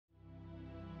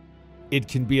it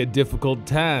can be a difficult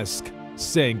task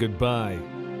saying goodbye.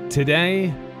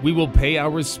 Today, we will pay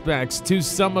our respects to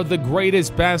some of the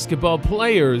greatest basketball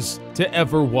players to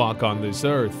ever walk on this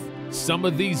earth. Some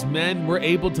of these men were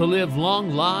able to live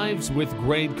long lives with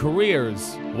great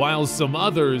careers, while some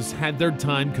others had their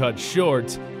time cut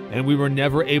short, and we were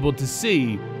never able to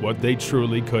see what they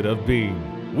truly could have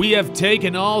been. We have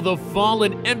taken all the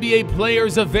fallen NBA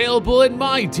players available in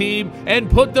my team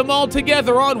and put them all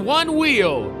together on one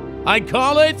wheel. I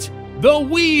call it the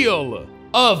Wheel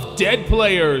of Dead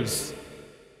Players.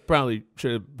 Probably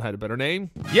should have had a better name.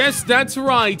 Yes, that's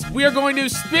right. We are going to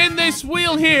spin this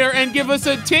wheel here and give us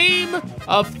a team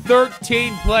of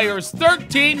 13 players,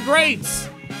 13 greats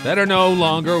that are no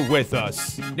longer with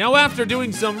us. Now, after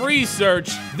doing some research,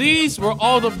 these were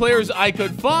all the players I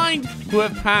could find who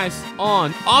have passed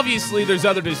on. Obviously, there's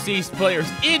other deceased players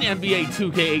in NBA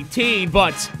 2K18,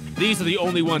 but these are the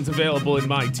only ones available in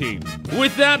my team.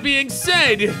 With that being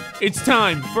said, it's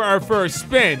time for our first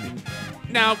spin.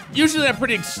 Now, usually I'm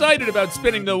pretty excited about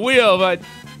spinning the wheel, but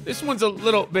this one's a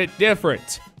little bit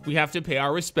different. We have to pay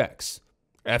our respects.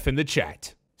 F in the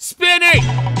chat. Spinning!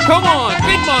 Come on,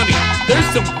 big money! There's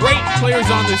some great players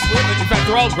on this wheel. In fact,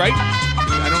 they're all great.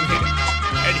 I don't hate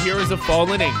it. And here is a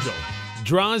fallen angel.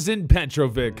 Drazen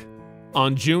Petrovic.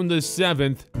 On June the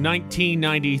 7th,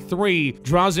 1993,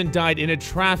 Drazen died in a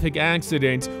traffic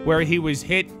accident where he was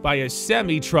hit by a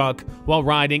semi-truck while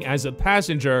riding as a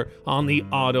passenger on the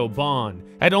Autobahn.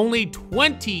 At only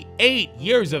 28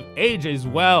 years of age as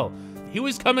well. He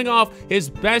was coming off his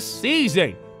best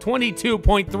season,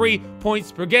 22.3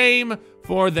 points per game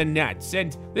for the Nets.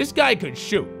 And this guy could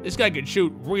shoot. This guy could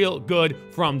shoot real good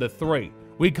from the three.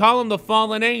 We call him the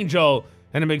Fallen Angel,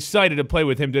 and I'm excited to play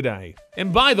with him today.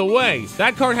 And by the way,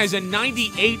 that card has a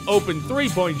 98 open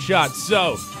three-point shot,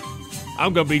 so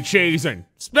I'm gonna be chasing.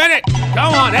 Spin it!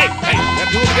 Come on, hey, we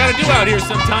gotta do what we gotta do out here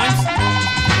sometimes.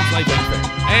 Life ain't fair.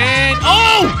 And,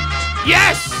 oh!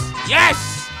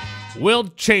 Yes!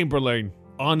 Wilt Chamberlain.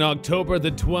 On October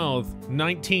the 12th,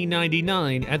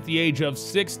 1999, at the age of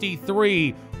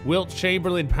 63, Wilt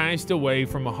Chamberlain passed away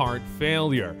from a heart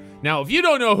failure. Now, if you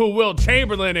don't know who Wilt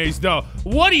Chamberlain is, though,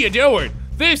 what are you doing?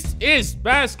 This is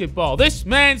basketball. This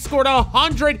man scored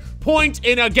 100 points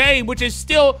in a game, which is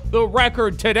still the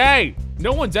record today.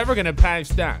 No one's ever gonna pass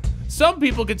that. Some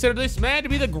people consider this man to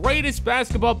be the greatest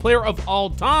basketball player of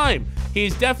all time.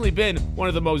 He's definitely been one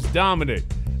of the most dominant,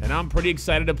 and I'm pretty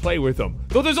excited to play with him.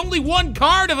 Though there's only one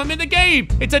card of him in the game.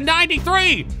 It's a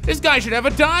 93. This guy should have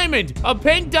a diamond, a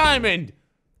pink diamond.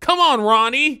 Come on,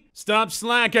 Ronnie. Stop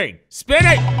slacking. Spin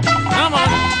it. Come on.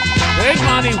 Big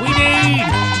money we need.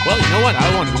 Well, you know what?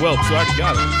 I wanted Wilt, so I already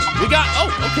got it. We got,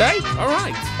 oh, okay. All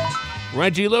right.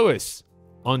 Reggie Lewis.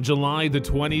 On July the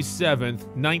 27th,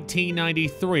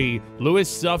 1993, Lewis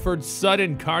suffered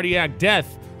sudden cardiac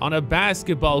death on a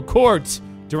basketball court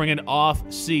during an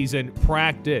off-season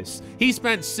practice. He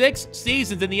spent 6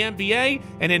 seasons in the NBA,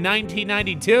 and in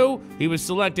 1992, he was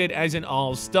selected as an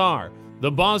All-Star. The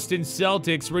Boston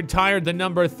Celtics retired the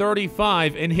number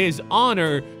 35 in his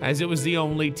honor, as it was the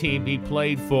only team he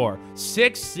played for.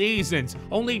 6 seasons,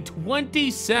 only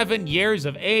 27 years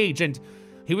of age, and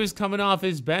he was coming off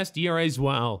his best year as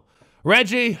well.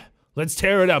 Reggie, let's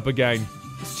tear it up again.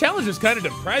 This challenge is kind of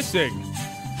depressing.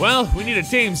 Well, we need a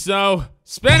team, so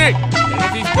spin it.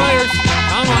 Get these players.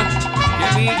 Come on.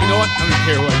 Get me. You know what? I don't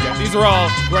care who I get. These are all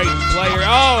great players.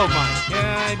 Oh, my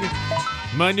God.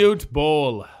 Manute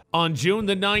Bol. On June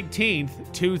the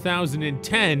 19th,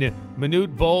 2010,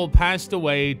 Manute Bol passed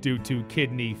away due to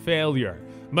kidney failure.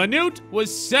 Manute was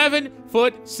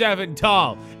 7'7"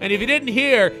 tall, and if you didn't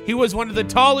hear, he was one of the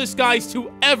tallest guys to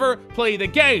ever play the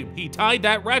game. He tied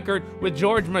that record with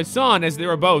George Masson, as they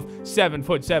were both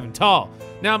 7'7" tall.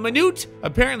 Now, Manute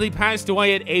apparently passed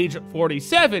away at age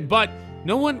 47, but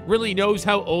no one really knows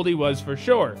how old he was for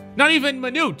sure. Not even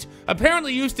Manute.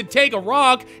 Apparently used to take a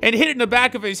rock and hit it in the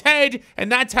back of his head,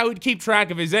 and that's how he'd keep track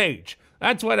of his age.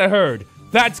 That's what I heard.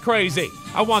 That's crazy.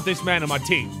 I want this man on my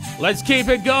team. Let's keep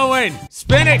it going.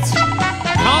 Spin it.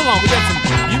 Come on, we got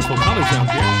some beautiful colors out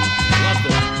here. I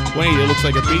love the way it looks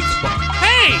like a beach ball.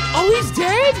 Hey! Oh, he's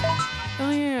dead?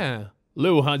 Oh, yeah.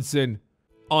 Lou Hudson.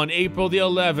 On April the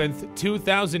 11th,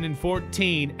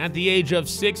 2014, at the age of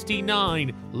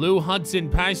 69, Lou Hudson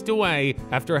passed away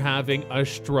after having a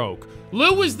stroke.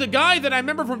 Lou was the guy that I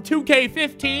remember from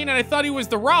 2K15, and I thought he was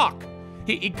The Rock.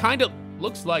 He kind of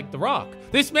looks like The Rock.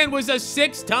 This man was a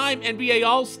 6-time NBA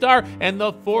All-Star and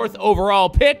the 4th overall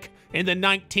pick in the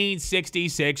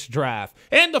 1966 draft.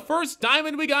 And the first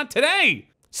diamond we got today.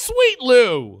 Sweet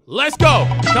Lou. Let's go.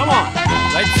 Come on.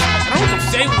 I don't know what to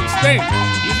say when we spin.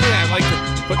 Usually I like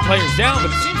to put players down,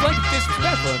 but it seems like it's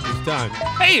disrespectful at this time.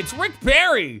 Hey, it's Rick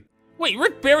Barry. Wait,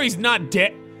 Rick Barry's not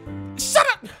dead. Shut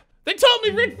up. They told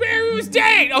me Rick Barry was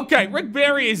dead. Okay, Rick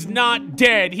Barry is not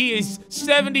dead. He is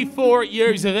 74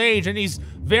 years of age, and he's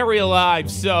very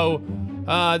alive. So,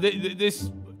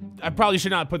 this, I probably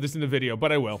should not put this in the video,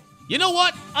 but I will. You know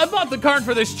what? I bought the card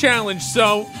for this challenge,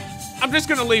 so I'm just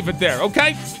gonna leave it there,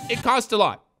 okay? It cost a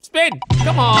lot. Spin.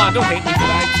 Come on, don't hate me for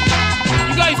that.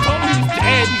 You guys told me he was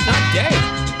dead. He's not dead.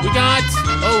 We got,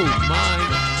 oh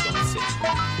my, don't say.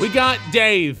 We got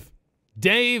Dave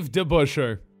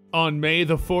DeBusschere. On May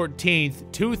the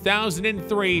 14th,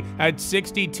 2003, at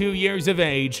 62 years of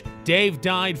age, Dave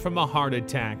died from a heart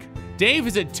attack. Dave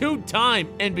is a 2-time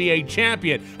NBA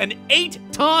champion, an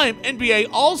 8-time NBA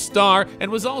All-Star, and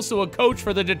was also a coach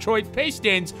for the Detroit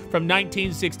Pistons from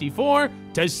 1964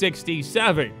 to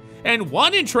 67. And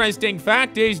one interesting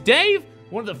fact is Dave,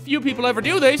 one of the few people ever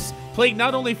do this, played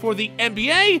not only for the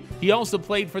NBA, he also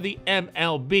played for the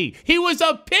MLB. He was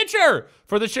a pitcher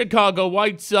for the Chicago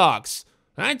White Sox.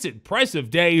 That's impressive,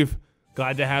 Dave.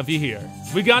 Glad to have you here.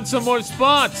 We got some more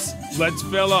spots. Let's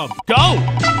fill them. Go!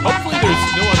 Hopefully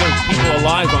there's no other people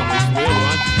alive on this wheel.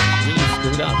 I'm really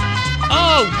screwed up.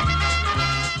 Oh!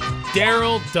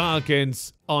 Daryl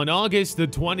Dawkins. On August the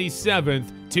 27th,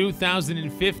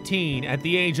 2015, at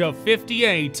the age of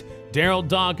 58, Daryl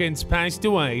Dawkins passed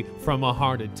away from a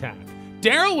heart attack.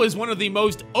 Daryl was one of the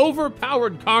most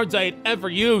overpowered cards I had ever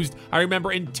used. I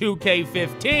remember in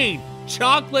 2K15.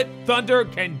 Chocolate Thunder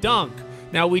can dunk.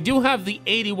 Now, we do have the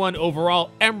 81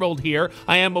 overall Emerald here.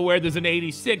 I am aware there's an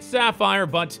 86 Sapphire,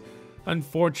 but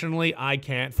unfortunately, I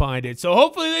can't find it. So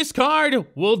hopefully this card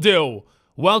will do.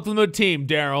 Welcome to the team,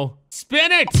 Daryl.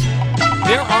 Spin it!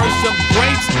 There are some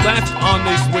greats left on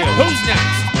this wheel. Who's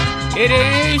next? It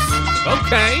is...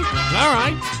 okay, all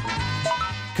right.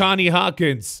 Connie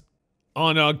Hawkins.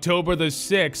 On October the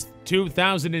 6th,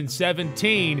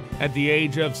 2017, at the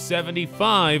age of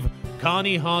 75,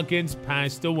 Connie Hawkins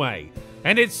passed away.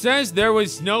 And it says there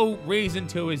was no reason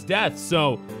to his death,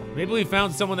 so maybe we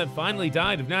found someone that finally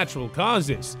died of natural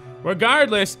causes.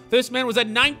 Regardless, this man was a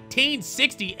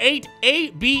 1968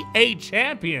 ABA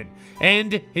champion,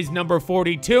 and his number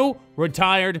 42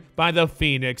 retired by the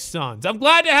Phoenix Suns. I'm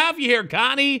glad to have you here,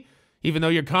 Connie, even though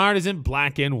your card is in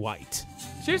black and white.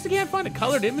 Seriously can't find a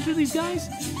colored image of these guys?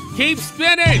 Keep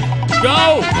spinning!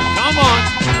 Go! Come on!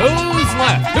 Who's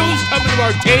left? Who's coming to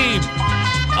our team?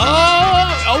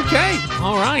 Oh, okay.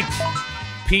 All right.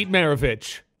 Pete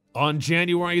Maravich. On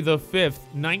January the 5th,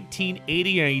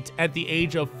 1988, at the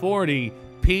age of 40,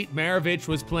 Pete Maravich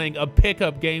was playing a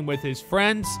pickup game with his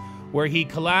friends where he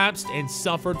collapsed and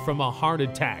suffered from a heart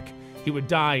attack. He would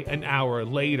die an hour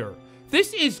later.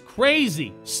 This is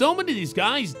crazy. So many of these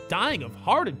guys dying of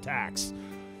heart attacks.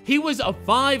 He was a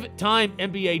 5-time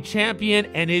NBA champion,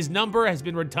 and his number has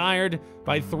been retired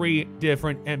by 3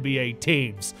 different NBA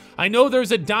teams. I know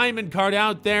there's a diamond card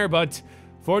out there, but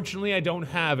fortunately I don't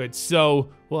have it, so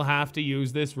we'll have to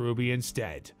use this ruby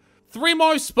instead. 3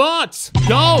 more spots.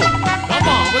 Go! Come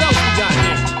on, what else we got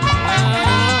here?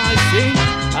 I see.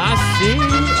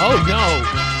 Oh no.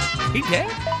 He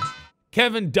dead?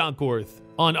 Kevin Duckworth.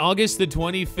 On August the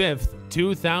 25th,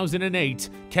 2008,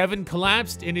 Kevin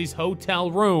collapsed in his hotel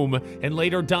room and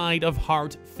later died of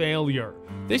heart failure.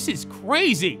 This is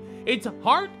crazy. It's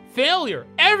heart failure.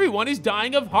 Everyone is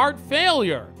dying of heart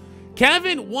failure.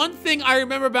 Kevin, one thing I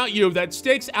remember about you that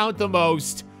sticks out the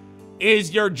most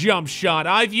is your jump shot.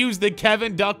 I've used the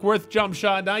Kevin Duckworth jump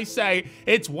shot, and I say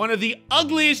it's one of the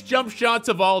ugliest jump shots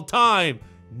of all time.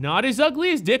 Not as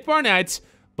ugly as Dick Barnett's,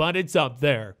 but it's up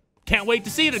there. Can't wait to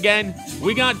see it again.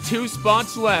 We got 2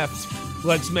 spots left.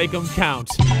 Let's make them count.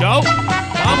 Go.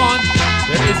 Come on.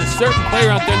 There is a certain player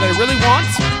out there that I really want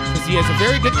because he has a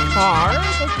very good card.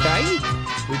 Okay.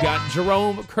 We got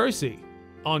Jerome Kersey.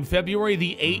 On February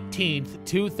the 18th,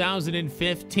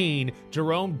 2015,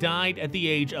 Jerome died at the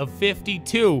age of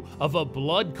 52 of a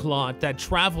blood clot that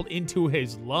traveled into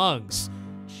his lungs.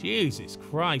 Jesus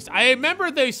Christ. I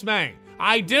remember this man.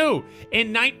 I do.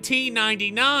 In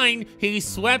 1999, he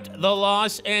swept the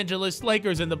Los Angeles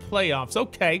Lakers in the playoffs.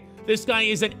 Okay, this guy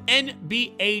is an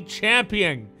NBA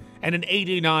champion and an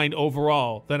 89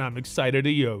 overall that I'm excited to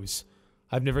use.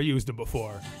 I've never used him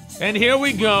before. And here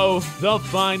we go, the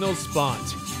final spot.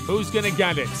 Who's gonna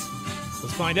get it?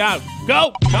 Let's find out.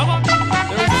 Go! Come on!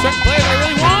 There's a certain player I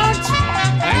really want!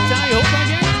 I hope I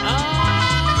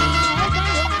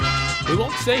get it. We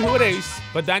won't say who it is,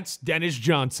 but that's Dennis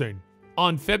Johnson.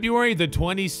 On February the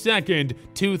 22nd,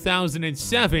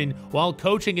 2007, while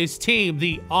coaching his team,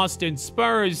 the Austin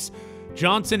Spurs,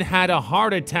 Johnson had a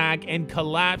heart attack and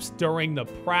collapsed during the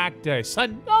practice.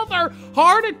 Another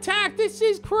heart attack. This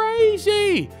is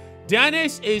crazy.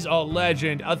 Dennis is a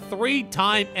legend, a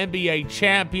 3-time NBA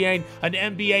champion, an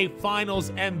NBA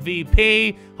Finals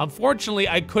MVP. Unfortunately,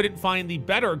 I couldn't find the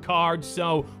better card,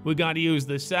 so we got to use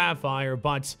the Sapphire,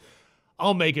 but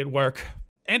I'll make it work.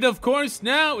 And of course,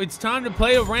 now it's time to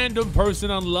play a random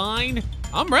person online.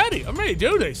 I'm ready to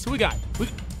do this. We got,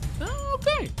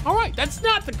 okay, all right. That's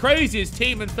not the craziest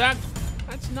team. In fact,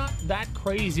 that's not that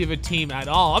crazy of a team at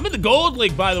all. I'm in the Gold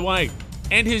League, by the way,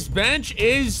 and his bench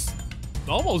is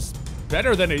almost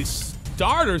better than his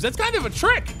starters. That's kind of a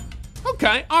trick.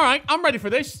 Okay, all right, I'm ready for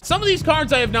this. Some of these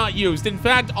cards I have not used. In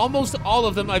fact, almost all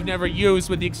of them I've never used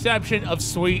with the exception of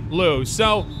Sweet Lou.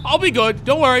 So I'll be good,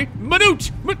 don't worry.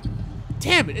 Manute.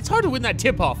 Damn it, it's hard to win that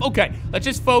tip-off. Okay, let's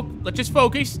just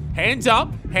focus. Hands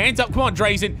up. Come on,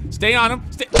 Drazen. Stay on him.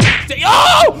 Stay.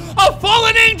 Oh! A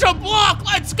fallen angel block!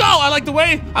 Let's go! I like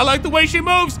the way she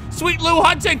moves. Sweet Lou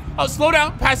Hudson. Oh, slow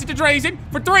down. Pass it to Drazen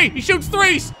for 3. He shoots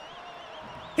 3s.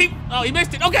 He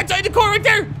missed it. Okay, it's in the corner right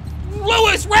there.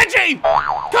 Lewis, Reggie!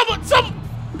 Come on,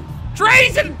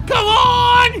 Drazen, come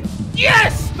on!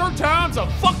 Yes! Third time's a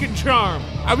fucking charm.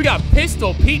 All right, we got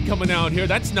Pistol Pete coming out here.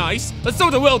 That's nice. Let's throw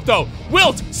the Wilt, though.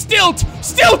 Wilt, Stilt! A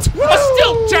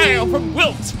Stilt jam from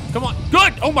Wilt. Come on,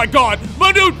 good. Oh, my God.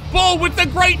 Manute Bol with the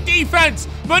great defense.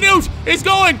 Manute is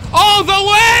going all the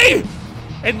way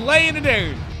and laying it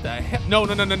in. The hell? No.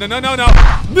 No.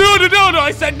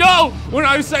 I said no. When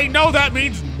I say no, that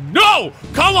means no.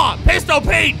 Come on, Pistol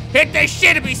Pete. Hit this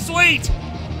shit. It'd be sweet.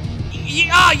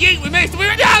 Yeet, we missed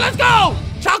it. Yeah, let's go.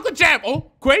 Chocolate jam.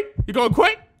 Oh, quit. You going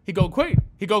quit? He go quit.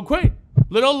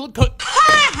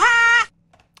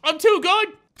 I'm too good.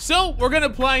 So we're gonna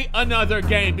play another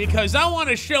game because I want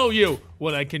to show you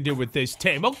what I can do with this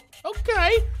team. Oh,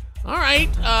 okay. All right.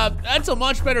 That's a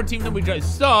much better team than we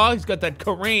just saw. He's got that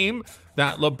Kareem,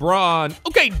 that LeBron.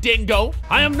 Okay, dingo.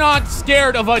 I am not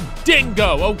scared of a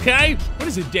dingo, okay? What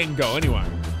is a dingo anyway?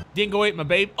 Dingo ate my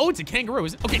babe. Oh, it's a kangaroo.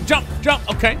 Is it? Okay, jump.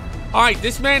 Okay. All right,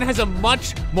 this man has a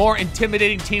much more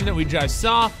intimidating team than we just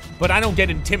saw, but I don't get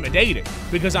intimidated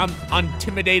because I'm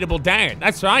intimidatable Dan.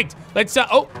 That's right. Let's,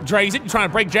 oh, Drazen, you trying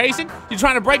to break Jason? You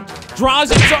trying to break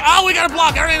Drazen? So, oh, we got a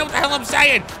block. I don't even know what the hell I'm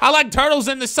saying. I like turtles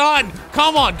in the sun.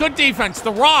 Come on, good defense.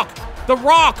 The Rock. Oh,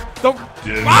 block!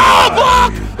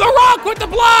 The Rock with the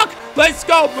block! Let's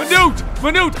go,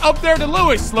 Manute up there to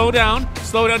Lewis. Slow down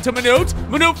to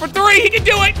Manute for 3, he can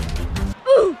do it!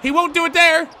 Ooh, he won't do it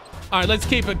there. All right, let's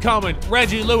keep it coming.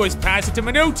 Reggie Lewis, pass it to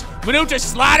Manute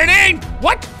just slide it in.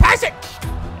 What? Pass it!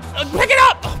 Pick it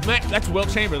up! Oh, man, that's Wilt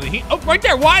Chamberlain. Oh, right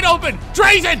there, wide open.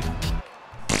 Drazen!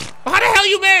 How the hell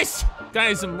you miss?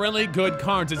 Guys, some really good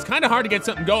cards. It's kind of hard to get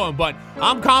something going, but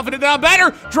I'm confident that I'm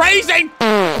better. Drazen!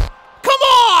 Come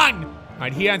on! All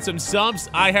right, he had some subs.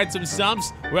 I had some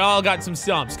subs. We all got some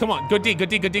subs. Come on, good D. Go,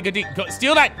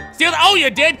 steal that. Oh, you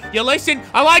did. You listen.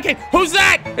 I like it. Who's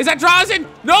that? Is that Drazen?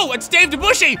 No, it's Dave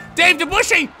DeBushy.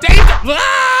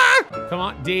 Ah! Come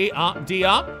on, D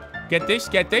up. Get this.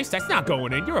 That's not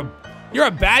going in. You're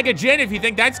a bag of gin if you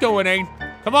think that's going in.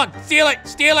 Come on, steal it.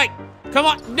 Come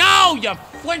on. No, you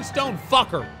Flintstone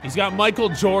fucker. He's got Michael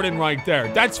Jordan right there.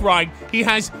 That's right. He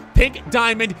has pink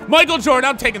diamond. Michael Jordan,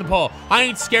 I'm taking the ball. I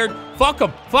ain't scared. Fuck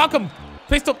him.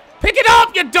 Pistol. Pick it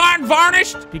up, you darn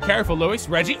varnished. Be careful, Lewis.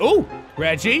 Reggie. Ooh,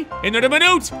 Reggie. In there to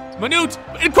Manute.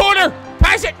 In corner.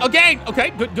 Pass it again.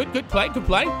 Okay, good play.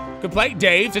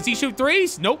 Dave, does he shoot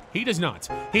 3s? Nope, he does not.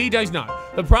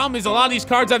 The problem is a lot of these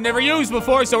cards I've never used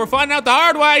before, so we're finding out the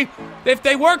hard way if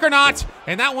they work or not.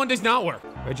 And that one does not work.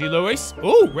 Reggie Lewis.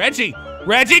 Ooh, Reggie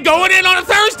going in on a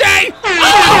Thursday!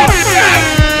 Oh,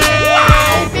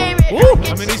 yes! Wow! Ooh,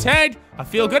 I'm in his head. I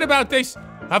feel good about this.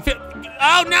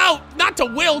 Oh, no! Not to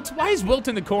Wilt. Why is Wilt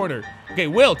in the corner? Okay,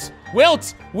 Wilt.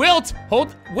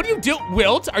 Hold. What do you do?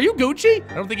 Wilt, are you Gucci?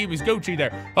 I don't think he was Gucci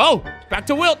there. Oh, back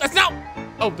to Wilt. That's not...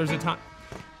 Oh, there's a time.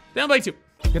 Down by 2.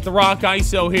 Get the Rock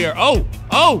ISO here. Oh,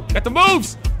 got the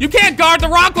moves. You can't guard the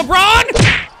Rock, LeBron!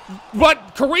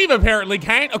 But Kareem apparently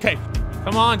can. Okay.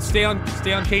 Come on, stay on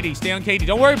KD.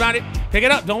 Don't worry about it. Pick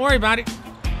it up. Don't worry about it.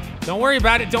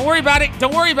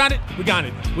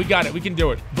 We got it. We can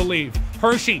do it. Believe.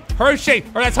 Hershey. Or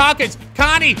that's Hawkins.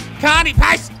 Connie,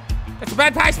 pass. That's a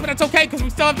bad pass, but that's okay because we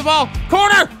still have the ball.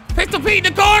 Corner. Pistol Pete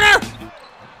in the corner.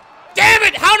 Damn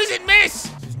it. How does it miss?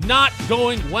 It's not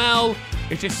going well.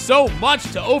 It's just so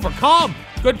much to overcome.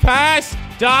 Good pass.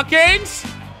 Dawkins.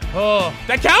 Oh,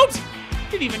 that counts?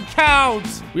 Didn't even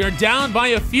count. We are down by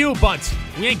a few, but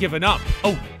We ain't giving up.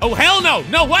 Oh, hell no.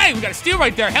 No way. We got a steal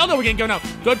right there. Hell no, we ain't giving up.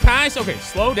 Good pass. Okay,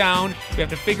 slow down. We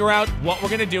have to figure out what we're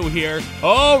going to do here.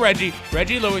 Oh, Reggie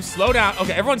Lewis, slow down.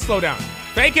 Okay, everyone slow down.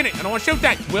 Faking it. I don't want to shoot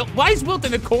that. Wilt, why is Wilt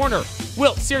in the corner?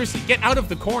 Wilt, seriously, get out of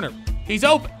the corner. He's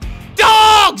open.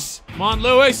 Dogs! Come on,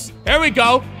 Lewis. There we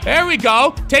go. There we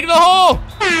go. Take the hole.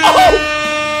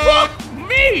 Oh, fuck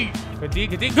me.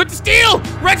 Good steal.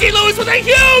 Reggie Lewis with a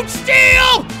huge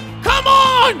steal. Come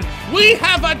on. We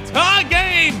have a tie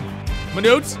game.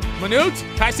 Manute.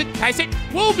 Pass it.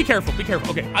 Whoa, be careful.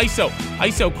 Okay,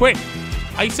 ISO, quick.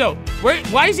 ISO.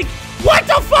 Why is he? What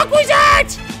the fuck was that?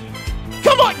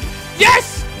 Come on.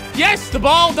 Yes, the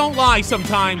ball don't lie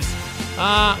sometimes.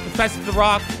 Pass it to the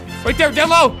rock. Right there, down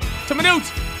low. To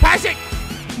Manute. Pass it.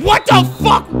 What the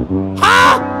fuck?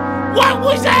 Huh? What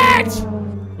was that?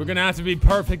 We're gonna have to be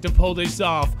perfect to pull this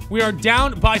off. We are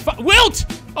down by 5. Wilt!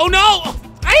 Oh no!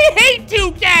 I hate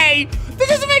 2K! This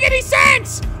doesn't make any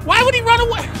sense! Why would he run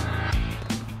away?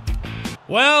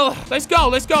 Well, let's go.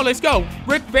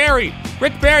 Rick Barry,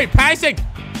 passing.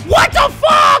 What the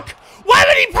fuck? Why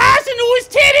would he pass into his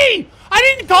titty? I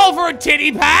didn't call for a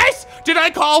titty pass. Did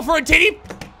I call for a titty?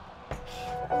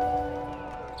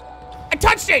 I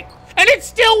touched it, and it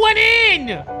still went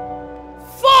in.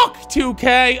 Fuck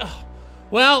 2K.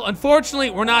 Well, unfortunately,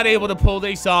 we're not able to pull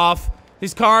this off.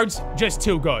 This card's just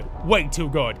too good. Way too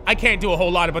good. I can't do a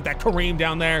whole lot about that Kareem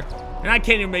down there, and I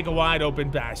can't even make a wide open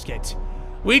basket.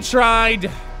 We tried.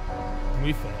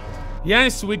 We failed.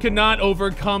 Yes, we could not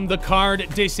overcome the card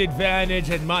disadvantage,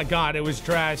 and my God, it was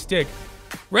drastic.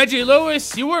 Reggie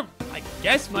Lewis, you were, I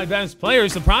guess, my best player,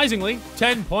 surprisingly.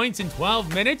 10 points in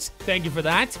 12 minutes. Thank you for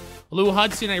that. Lou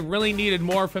Hudson, I really needed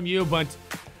more from you, but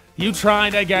you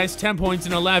tried, I guess. 10 points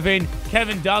in 11.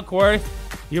 Kevin Duckworth,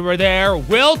 you were there.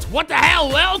 Wilt, what the hell,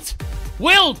 Wilt?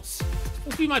 Wilt,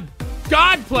 supposed to be my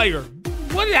God player.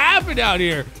 What happened out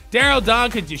here? Daryl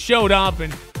Dawkins, you showed up,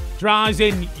 and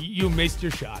Drazen, you missed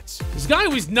your shots. This guy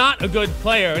was not a good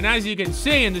player, and as you can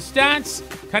see in the stats,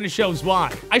 kind of shows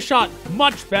why. I shot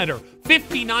much better.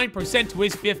 59% to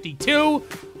his 52.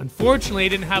 Unfortunately, I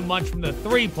didn't have much from the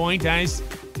three-point, as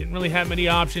didn't really have many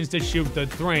options to shoot the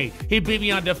three. He beat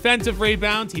me on defensive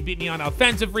rebounds. He beat me on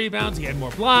offensive rebounds. He had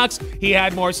more blocks. He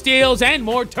had more steals and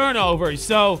more turnovers.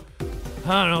 So,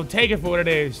 I don't know. Take it for what it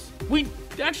is. We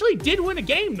actually did win a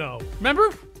game, though. Remember?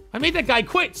 I made that guy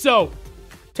quit, so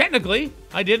technically,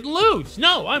 I didn't lose.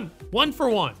 No, I'm 1 for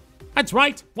 1. That's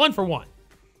right, 1 for 1.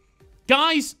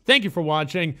 Guys, thank you for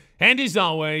watching. And as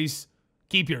always,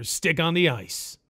 keep your stick on the ice.